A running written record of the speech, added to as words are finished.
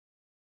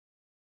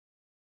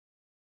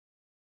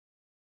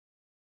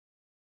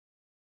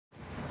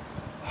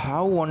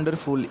How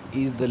wonderful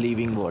is the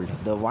living world?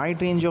 The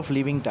wide range of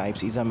living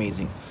types is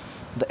amazing.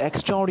 The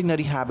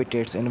extraordinary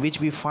habitats in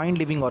which we find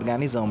living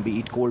organisms, be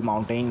it cold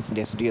mountains,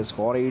 deciduous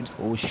forests,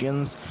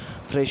 oceans,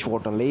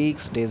 freshwater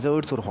lakes,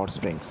 deserts, or hot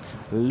springs,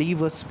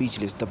 leave us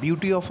speechless. The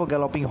beauty of a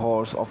galloping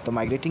horse, of the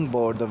migrating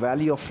bird, the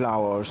valley of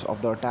flowers,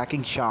 of the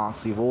attacking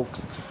sharks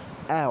evokes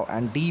awe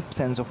and deep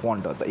sense of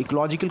wonder. The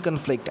ecological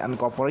conflict and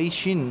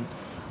cooperation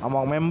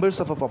among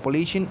members of a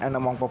population and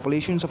among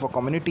populations of a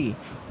community,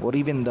 or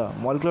even the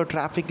molecular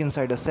traffic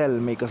inside a cell,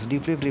 make us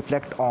deeply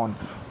reflect on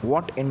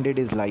what indeed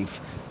is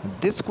life.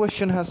 This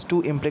question has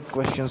two implicit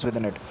questions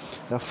within it.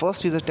 The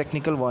first is a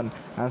technical one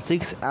and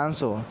seeks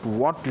answer to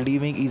what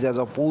living is as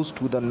opposed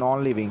to the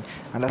non-living,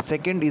 and the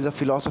second is a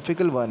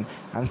philosophical one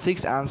and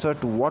seeks answer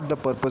to what the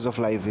purpose of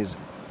life is.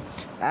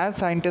 As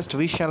scientists,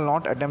 we shall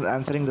not attempt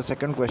answering the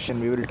second question.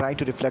 We will try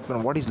to reflect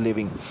on what is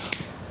living.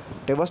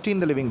 Diversity in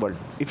the living world.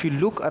 If you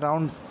look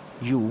around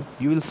you,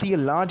 you will see a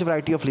large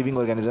variety of living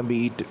organisms,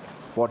 be it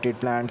potted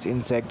plants,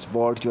 insects,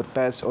 birds, your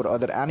pests, or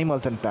other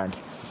animals and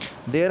plants.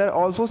 There are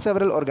also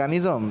several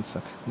organisms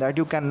that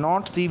you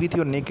cannot see with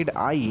your naked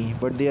eye,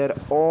 but they are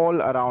all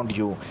around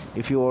you.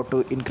 If you were to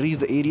increase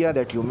the area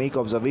that you make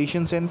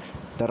observations in,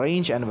 the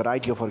range and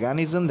variety of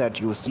organisms that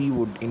you see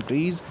would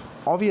increase.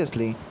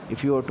 Obviously,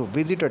 if you were to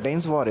visit a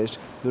dense forest,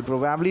 you would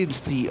probably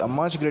see a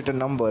much greater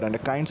number and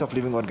kinds of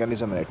living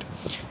organism in it.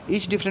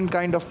 Each different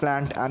kind of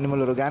plant,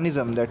 animal, or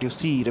organism that you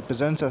see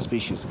represents a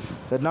species.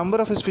 The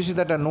number of species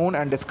that are known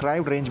and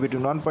described range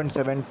between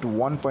 1.7 to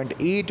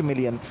 1.8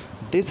 million.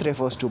 This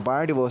refers to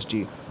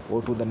biodiversity,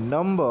 or to the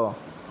number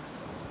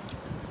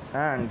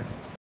and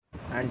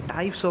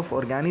types of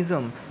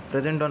organism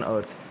present on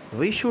Earth.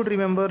 We should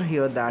remember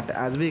here that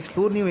as we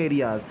explore new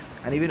areas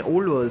and even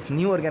old worlds,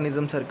 new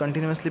organisms are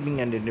continuously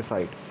being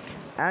identified.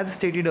 As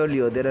stated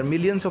earlier, there are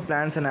millions of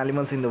plants and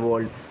animals in the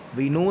world.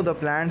 We know the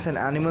plants and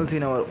animals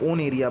in our own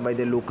area by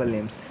their local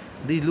names.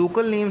 These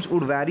local names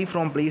would vary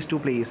from place to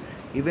place,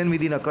 even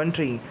within a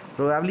country.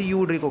 Probably you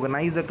would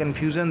recognize the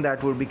confusion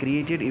that would be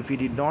created if we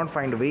did not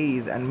find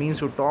ways and means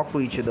to talk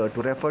to each other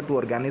to refer to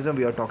organism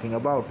we are talking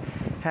about.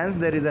 Hence,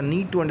 there is a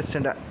need to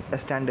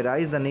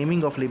standardize the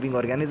naming of living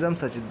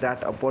organisms such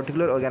that a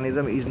particular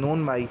organism is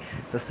known by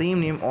the same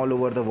name all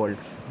over the world.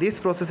 This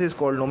process is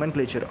called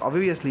nomenclature.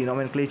 Obviously,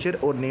 nomenclature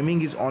or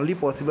naming is only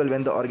possible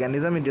when the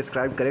organism is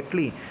described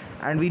correctly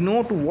and we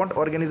know to what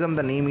organism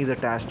the name is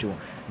attached to.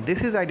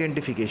 This is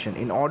identification.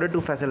 In order to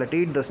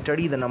facilitate the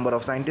study, the number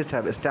of scientists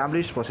have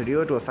established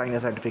procedure to assign a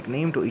scientific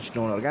name to each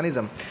known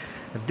organism.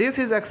 This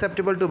is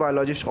acceptable to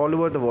biologists all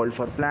over the world.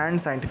 For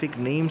plants, scientific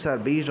names are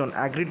based on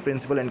agreed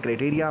principles and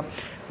criteria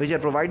which are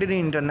provided in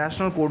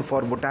International Code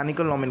for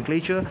Botanical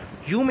Nomenclature.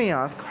 You may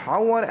ask,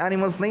 how are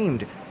animals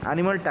named?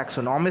 Animal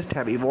taxonomists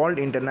have evolved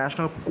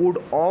International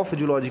Code of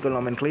Zoological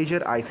Nomenclature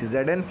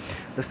 (ICZN).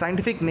 The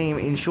scientific name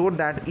ensures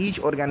that each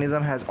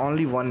organism has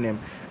only one name.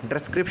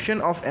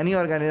 Description of any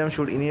organism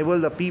should enable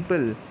the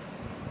people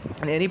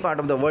in any part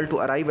of the world to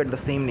arrive at the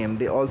same name.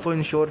 They also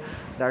ensure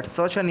that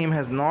such a name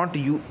has not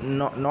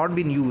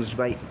been used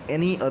by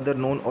any other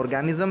known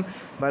organism.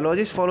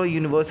 Biologists follow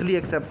universally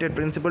accepted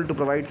principle to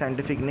provide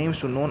scientific names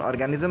to known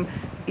organism.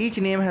 Each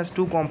name has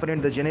two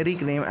components, the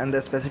generic name and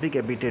the specific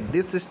epithet.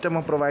 This system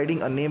of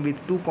providing a name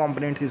with two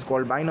components is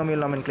called binomial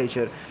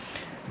nomenclature.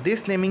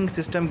 This naming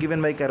system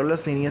given by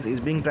Carolus Linnaeus is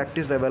being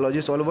practiced by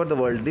biologists all over the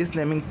world. This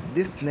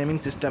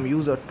naming system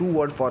use a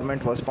two-word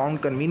format was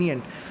found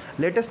convenient.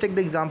 Let us take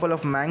the example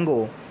of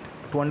mango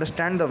to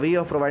understand the way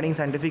of providing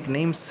scientific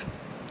names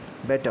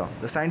better.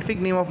 The scientific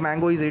name of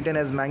mango is written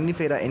as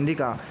Mangifera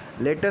indica.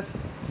 Let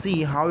us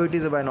see how it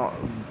is a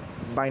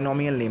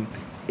binomial name.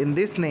 In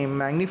this name,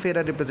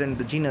 Mangifera represents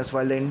the genus,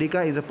 while the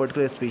indica is a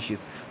particular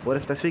species or a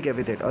specific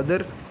epithet.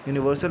 Other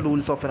universal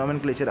rules of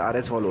nomenclature are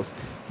as follows.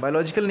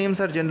 Biological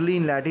names are generally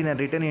in Latin and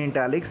written in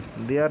italics.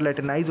 They are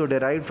Latinized or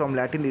derived from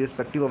Latin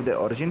irrespective of their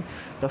origin.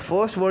 The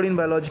first word in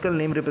biological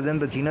name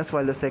represents the genus,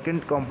 while the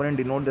second component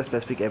denotes the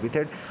specific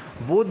epithet.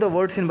 Both the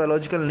words in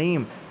biological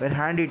name, when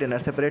handwritten, are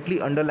separately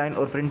underlined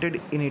or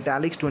printed in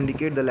italics to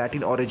indicate the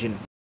Latin origin.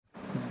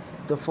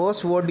 The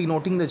first word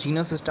denoting the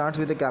genus starts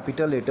with a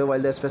capital letter, while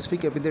the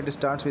specific epithet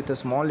starts with a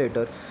small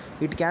letter.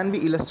 It can be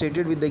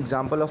illustrated with the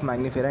example of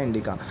Mangifera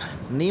indica.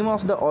 Name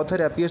of the author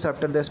appears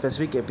after the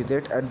specific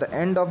epithet at the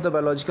end of the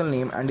biological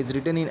name and is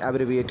written in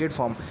abbreviated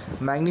form,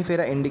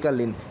 Mangifera indica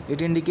Linn.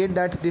 It indicates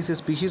that this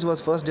species was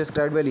first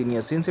described by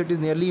Linnaeus. Since it is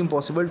nearly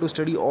impossible to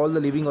study all the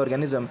living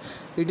organisms,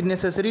 it is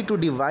necessary to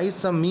devise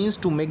some means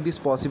to make this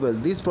possible.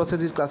 This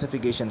process is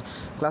classification.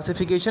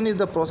 Classification is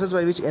the process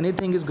by which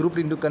anything is grouped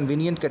into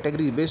convenient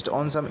categories based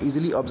on some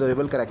easily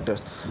observable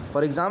characters.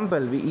 For example,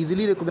 we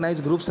easily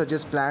recognize groups such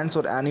as plants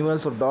or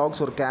animals or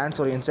dogs or cats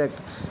or insects.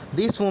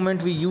 This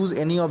moment we use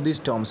any of these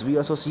terms, we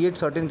associate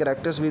certain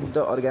characters with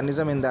the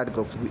organism in that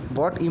group.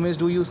 What image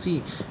do you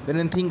see when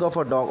you think of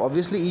a dog?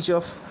 Obviously, each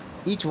of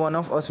each one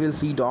of us will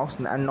see dogs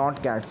and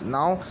not cats.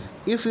 Now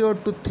if you were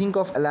to think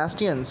of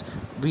elastians,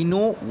 we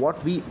know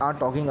what we are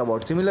talking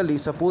about. Similarly,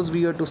 suppose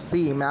we were to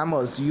say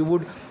mammals, you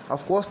would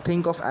of course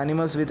think of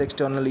animals with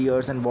external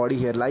ears and body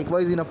hair.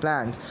 Likewise, in a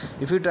plant,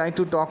 if you try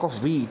to talk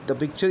of wheat, the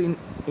picture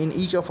in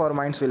each of our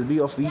minds will be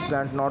of wheat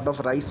plant, not of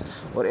rice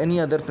or any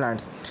other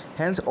plants.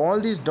 Hence all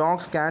these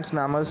dogs, cats,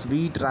 mammals,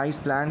 wheat, rice,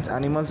 plants,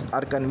 animals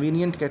are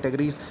convenient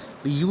categories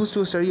we use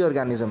to study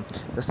organism.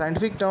 The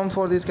scientific term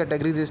for these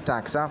categories is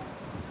taxa.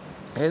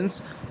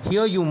 Hence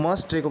here you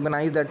must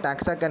recognize that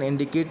taxa can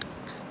indicate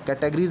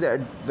categories at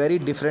very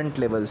different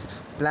levels.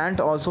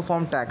 Plant also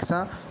form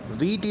taxa,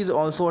 wheat is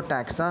also a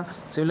taxa.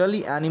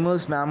 Similarly,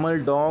 animals,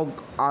 mammal, dog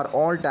are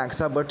all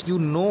taxa, but you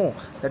know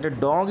that a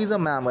dog is a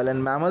mammal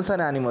and mammals are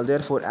animals.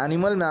 Therefore,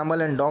 animal,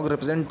 mammal and dog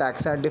represent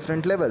taxa at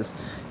different levels.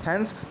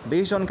 Hence,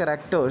 based on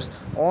characters,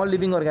 all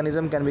living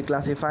organisms can be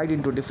classified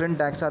into different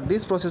taxa.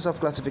 This process of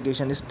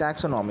classification is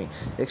taxonomy.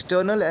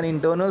 External and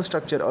internal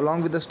structure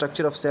along with the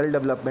structure of cell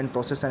development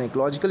process and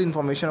ecological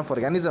information of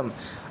organism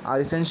are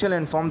essential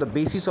and form the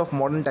basis of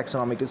modern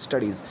taxonomic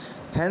studies.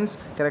 Hence,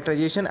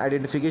 characterization,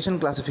 identification,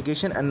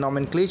 classification and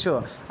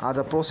nomenclature are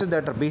the process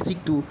that are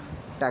basic to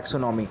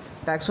taxonomy.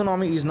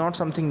 Taxonomy is not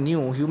something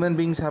new. Human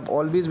beings have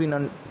always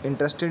been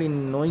interested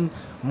in knowing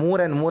more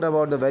and more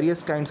about the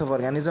various kinds of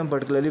organisms,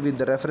 particularly with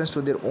the reference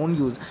to their own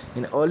use.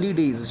 In early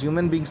days,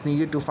 human beings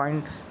needed to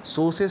find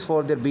sources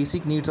for their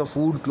basic needs of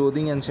food,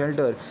 clothing and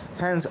shelter.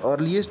 Hence,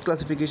 earliest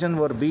classifications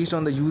were based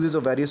on the uses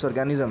of various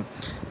organisms.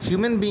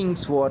 Human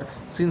beings were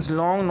since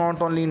long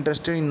not only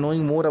interested in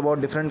knowing more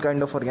about different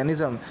kinds of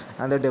organisms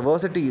and their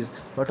diversities,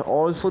 but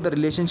also the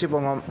relationship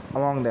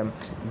among them.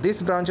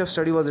 This branch of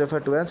study was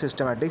referred to as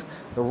systematics.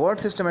 The word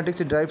systematics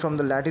is derived from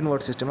the Latin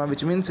word systema,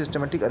 which means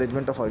systematic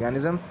arrangement of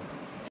organism.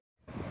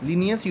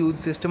 Linnaeus used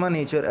Systema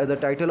Nature as the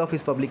title of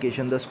his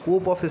publication. The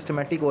scope of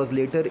systematic was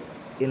later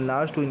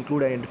enlarged to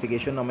include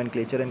identification,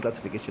 nomenclature and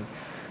classification.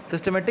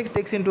 Systematic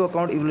takes into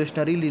account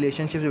evolutionary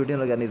relationships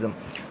between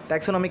organisms.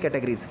 Taxonomic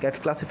categories.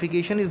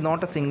 Classification is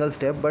not a single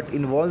step but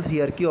involves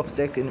hierarchy of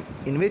steps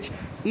in which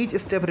each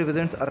step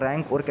represents a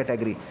rank or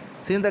category.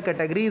 Since the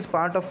category is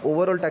part of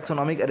overall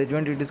taxonomic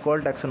arrangement, it is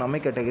called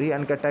taxonomic category,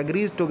 and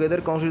categories together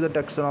constitute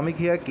the taxonomic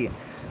hierarchy.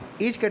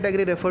 Each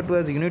category referred to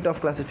as unit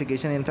of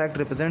classification in fact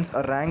represents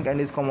a rank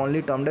and is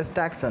commonly termed as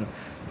taxon,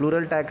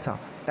 plural taxa.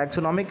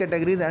 Taxonomic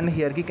categories and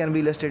hierarchy can be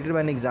illustrated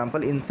by an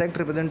example. Insect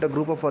represent a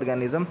group of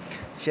organisms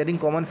sharing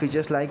common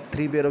features like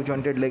 3 pair of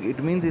jointed legs.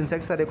 It means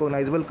insects are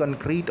recognizable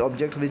concrete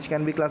objects which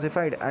can be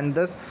classified and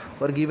thus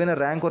were given a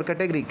rank or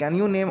category. Can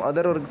you name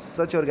other or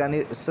such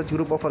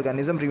group of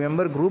organisms?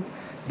 Remember, group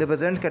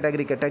represents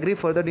category. Category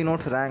further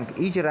denotes rank.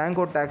 Each rank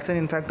or taxon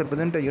in fact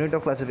represent a unit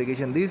of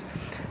classification. These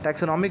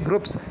taxonomic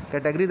groups,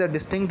 categories are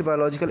distinct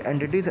biological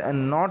entities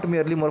and not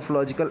merely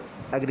morphological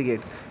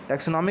aggregates.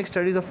 Taxonomic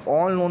studies of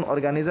all known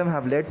organisms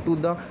have led to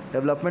the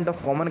development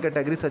of common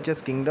categories such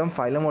as kingdom,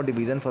 phylum or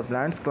division for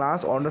plants,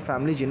 class, order,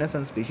 family, genus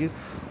and species.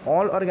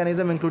 All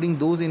organisms including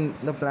those in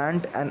the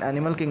plant and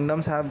animal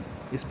kingdoms have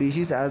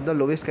species as the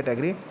lowest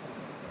category.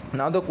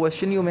 Now the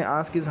question you may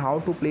ask is how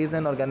to place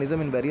an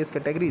organism in various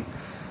categories.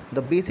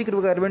 The basic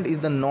requirement is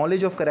the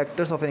knowledge of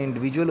characters of an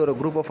individual or a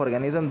group of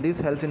organisms. This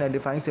helps in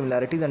identifying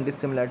similarities and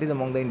dissimilarities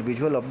among the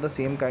individual of the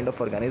same kind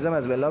of organism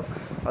as well as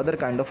other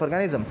kind of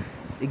organism.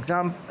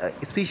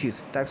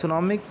 Species.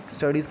 Taxonomic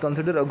studies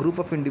consider a group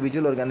of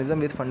individual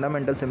organisms with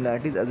fundamental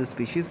similarities as a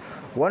species.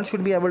 One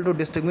should be able to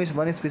distinguish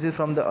one species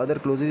from the other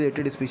closely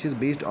related species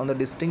based on the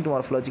distinct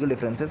morphological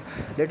differences.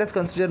 Let us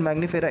consider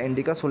Magnifera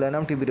indica,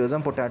 Solanum,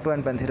 tuberosum, potato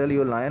and Panthera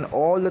leo lion.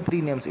 All the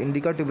three names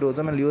indica,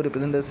 tuberosum and leo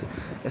represent the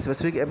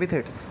specific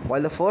epithets,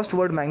 while the first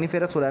word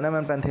Magnifera, Solanum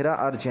and Panthera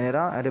are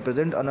genera and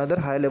represent another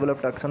high level of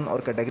taxon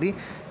or category.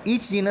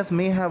 Each genus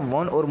may have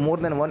one or more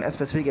than one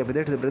specific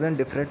epithet represent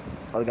different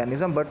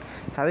organism but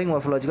having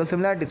morphological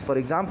similarities. For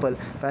example,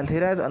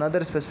 Panthera has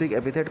another specific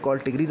epithet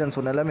called tigris and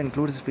Solanum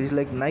includes species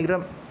like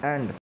nigrum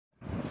and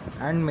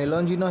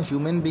melongena.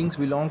 Human beings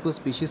belong to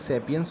species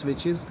sapiens,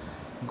 which is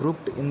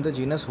grouped in the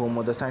genus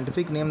Homo. The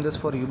scientific name thus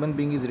for human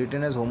being is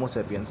written as Homo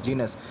sapiens.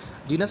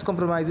 Genus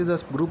comprises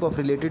a group of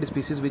related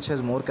species which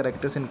has more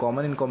characters in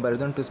common in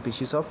comparison to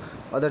species of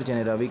other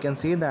genera. We can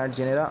say that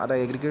genera are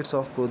aggregates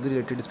of closely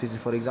related species.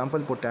 For example,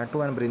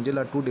 potato and brinjal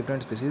are two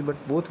different species but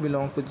both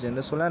belong to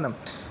genus Solanum.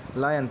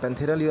 Lion,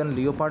 Panthera leon,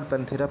 leopard,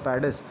 Panthera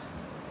pardus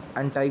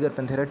and tiger,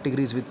 Panthera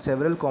tigris, with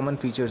several common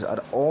features,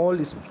 are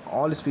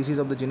all species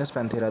of the genus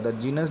Panthera. The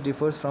genus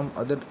differs from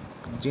other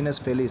genus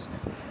Felis,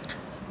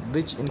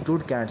 which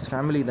include cats.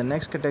 Family. The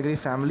next category,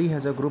 family,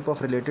 has a group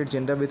of related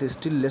genera with a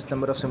still less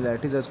number of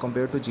similarities as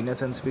compared to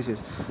genus and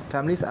species.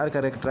 Families are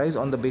characterized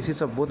on the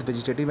basis of both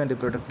vegetative and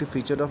reproductive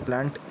features of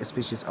plant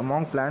species.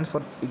 Among plants,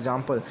 for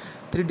example,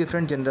 three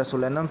different genera,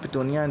 Solanum,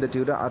 Petunia and the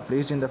Tura, are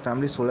placed in the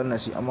family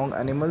Solanaceae. Among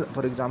animals,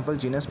 for example,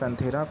 genus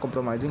Panthera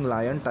comprising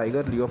lion,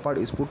 tiger, leopard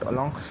is put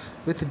along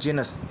with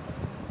genus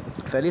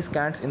Felis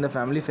cats in the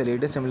family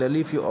Felidae.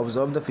 Similarly, if you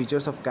observe the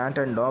features of cat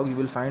and dog, you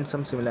will find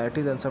some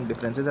similarities and some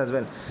differences as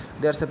well.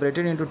 They are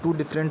separated into two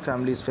different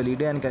families,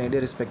 Felidae and Canidae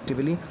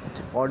respectively.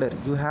 Order.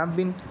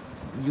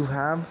 You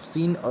have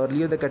seen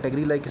earlier the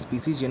category like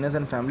species, genus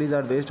and families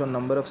are based on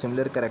number of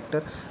similar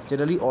character.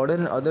 Generally, order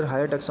and other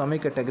higher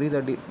taxonomic categories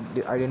are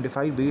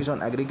identified based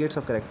on aggregates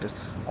of characters.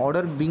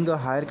 Order being a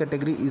higher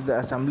category is the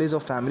assemblies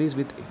of families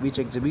which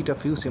exhibit a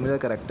few similar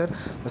character.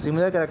 The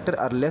similar character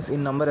are less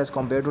in number as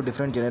compared to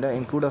different genera.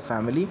 Include a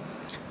family.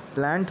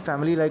 Plant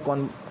family like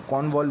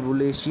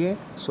Convolvulaceae,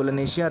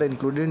 Solanaceae are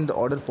included in the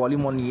order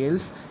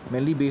Polymoniales,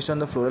 mainly based on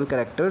the floral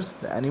characters.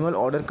 The animal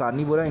order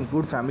Carnivora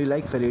include family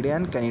like Felidae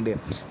and Canidae.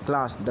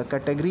 Class. The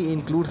category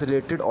includes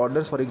related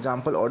orders. For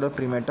example, order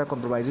Primata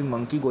comprising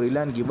monkey,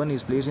 gorilla and gibbon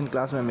is placed in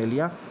class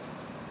Mammalia,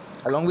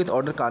 along with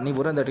order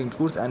Carnivora that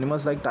includes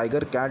animals like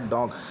tiger, cat,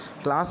 dog.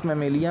 Class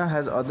Mammalia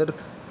has other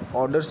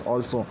orders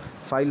also.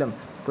 Phylum.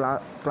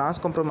 Class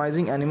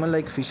comprising animal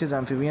like fishes,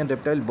 amphibian,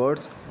 reptile,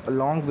 birds,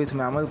 along with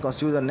mammal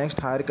constitute the next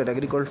higher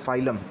category called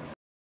phylum.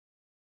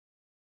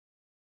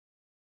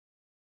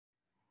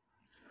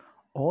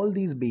 All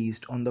these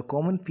based on the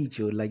common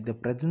feature like the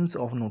presence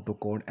of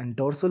notochord and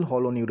dorsal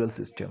hollow neural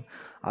system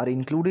are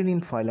included in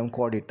phylum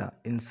Chordata.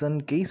 In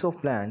some case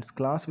of plants,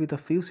 class with a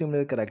few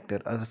similar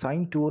characters are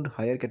assigned to a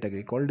higher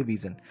category called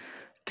division.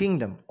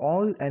 Kingdom.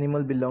 All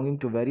animals belonging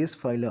to various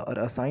phyla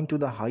are assigned to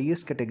the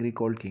highest category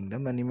called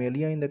kingdom.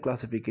 Animalia in the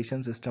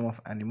classification system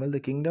of animal. The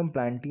kingdom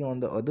Plantae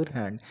on the other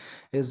hand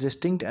is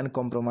distinct and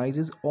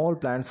comprises all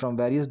plants from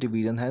various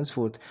divisions.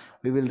 Henceforth,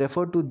 we will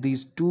refer to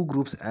these two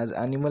groups as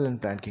animal and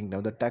plant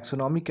kingdom. The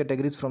taxonomic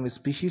categories from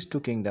species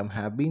to kingdom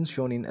have been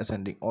shown in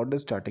ascending order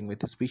starting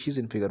with species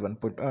in figure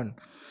 1.1.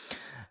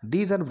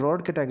 These are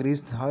broad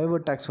categories, however,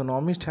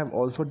 taxonomists have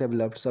also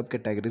developed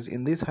subcategories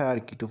in this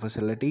hierarchy to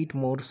facilitate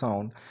more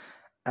sound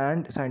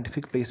and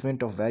scientific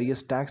placement of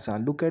various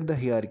taxa. Look at the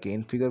hierarchy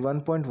in figure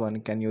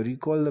 1.1. Can you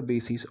recall the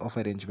basis of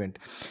arrangement?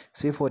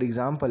 Say for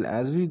example,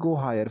 as we go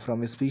higher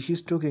from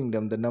species to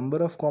kingdom, the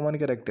number of common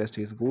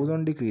characteristics goes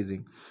on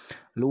decreasing.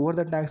 Lower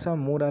the taxa,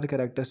 more are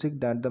characteristics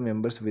that the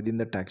members within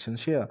the taxon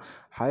share.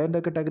 Higher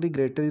the category,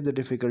 greater is the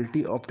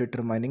difficulty of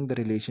determining the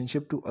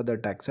relationship to other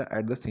taxa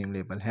at the same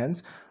level.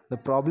 Hence, the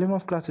problem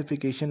of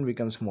classification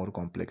becomes more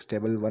complex.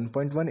 Table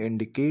 1.1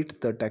 indicates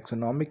the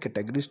taxonomic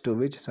categories to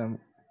which some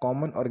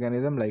common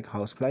organisms like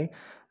housefly,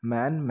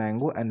 man,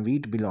 mango and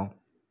wheat belong.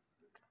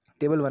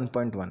 Table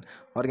 1.1.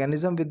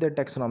 Organism with their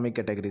taxonomic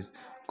categories.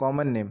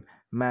 Common name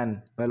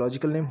man,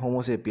 biological name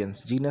Homo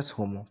sapiens, genus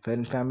Homo,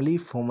 family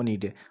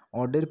Hominidae,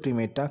 order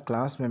Primata,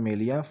 class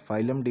Mammalia,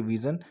 phylum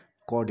division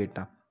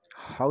Chordata.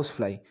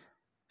 Housefly,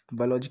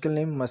 biological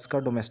name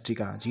Musca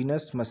domestica,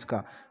 genus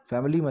Musca,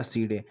 family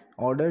Muscidae,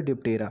 order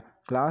Diptera,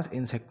 class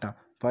Insecta,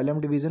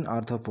 phylum division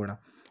Arthropoda.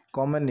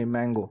 Common name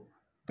mango,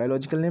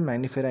 biological name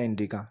Magnifera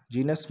indica,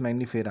 genus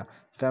Magnifera,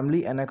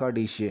 family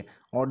Anacardiaceae,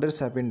 order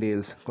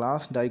Sapindales,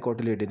 class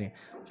Dicotyledone,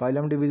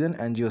 phylum division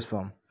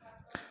Angiosperm.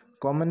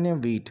 Common name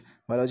wheat,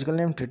 biological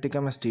name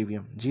Triticum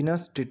aestivium,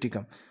 genus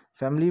Triticum,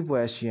 family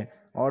Poaceae,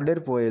 order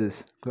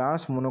Poales,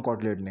 class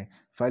Monocotyledone,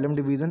 phylum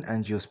division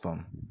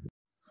Angiosperm.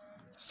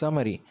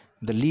 Summary.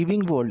 The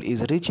living world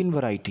is rich in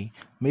variety.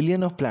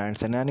 Millions of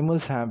plants and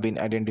animals have been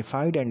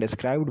identified and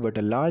described, but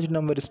a large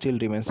number still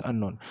remains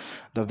unknown.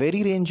 The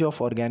very range of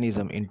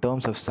organisms in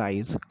terms of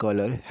size,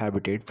 color,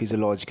 habitat,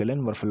 physiological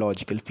and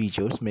morphological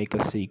features make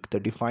us seek the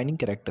defining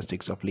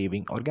characteristics of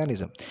living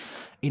organism.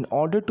 In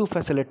order to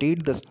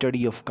facilitate the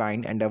study of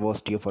kind and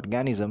diversity of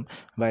organisms,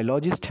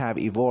 biologists have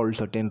evolved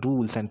certain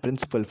rules and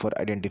principles for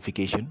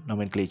identification,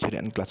 nomenclature,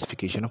 and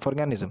classification of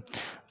organisms.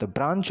 The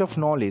branch of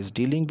knowledge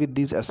dealing with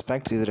these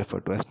aspects is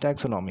referred to as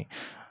taxonomy.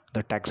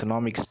 The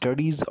taxonomic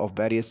studies of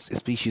various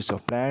species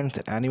of plants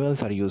and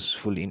animals are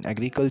useful in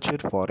agriculture,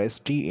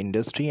 forestry,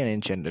 industry, and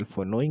in general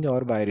for knowing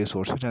our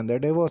bioresources and their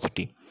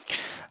diversity.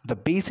 The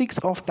basics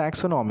of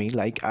taxonomy,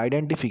 like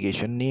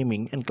identification,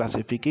 naming, and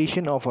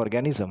classification of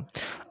organisms,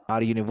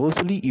 are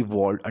universally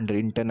evolved under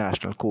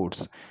international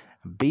codes.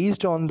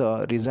 Based on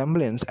the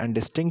resemblance and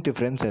distinct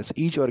differences,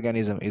 each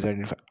organism is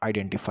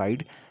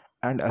identified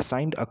and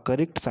assigned a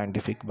correct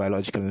scientific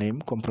biological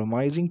name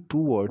comprising two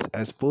words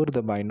as per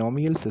the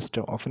binomial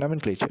system of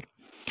nomenclature.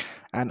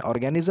 An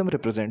organism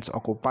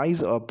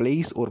occupies a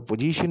place or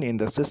position in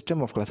the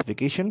system of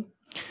classification.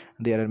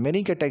 There are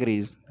many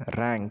categories,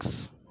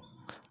 ranks,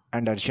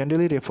 and are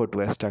generally referred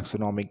to as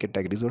taxonomic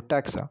categories or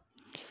taxa.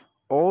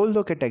 All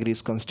the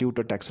categories constitute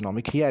a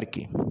taxonomic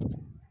hierarchy.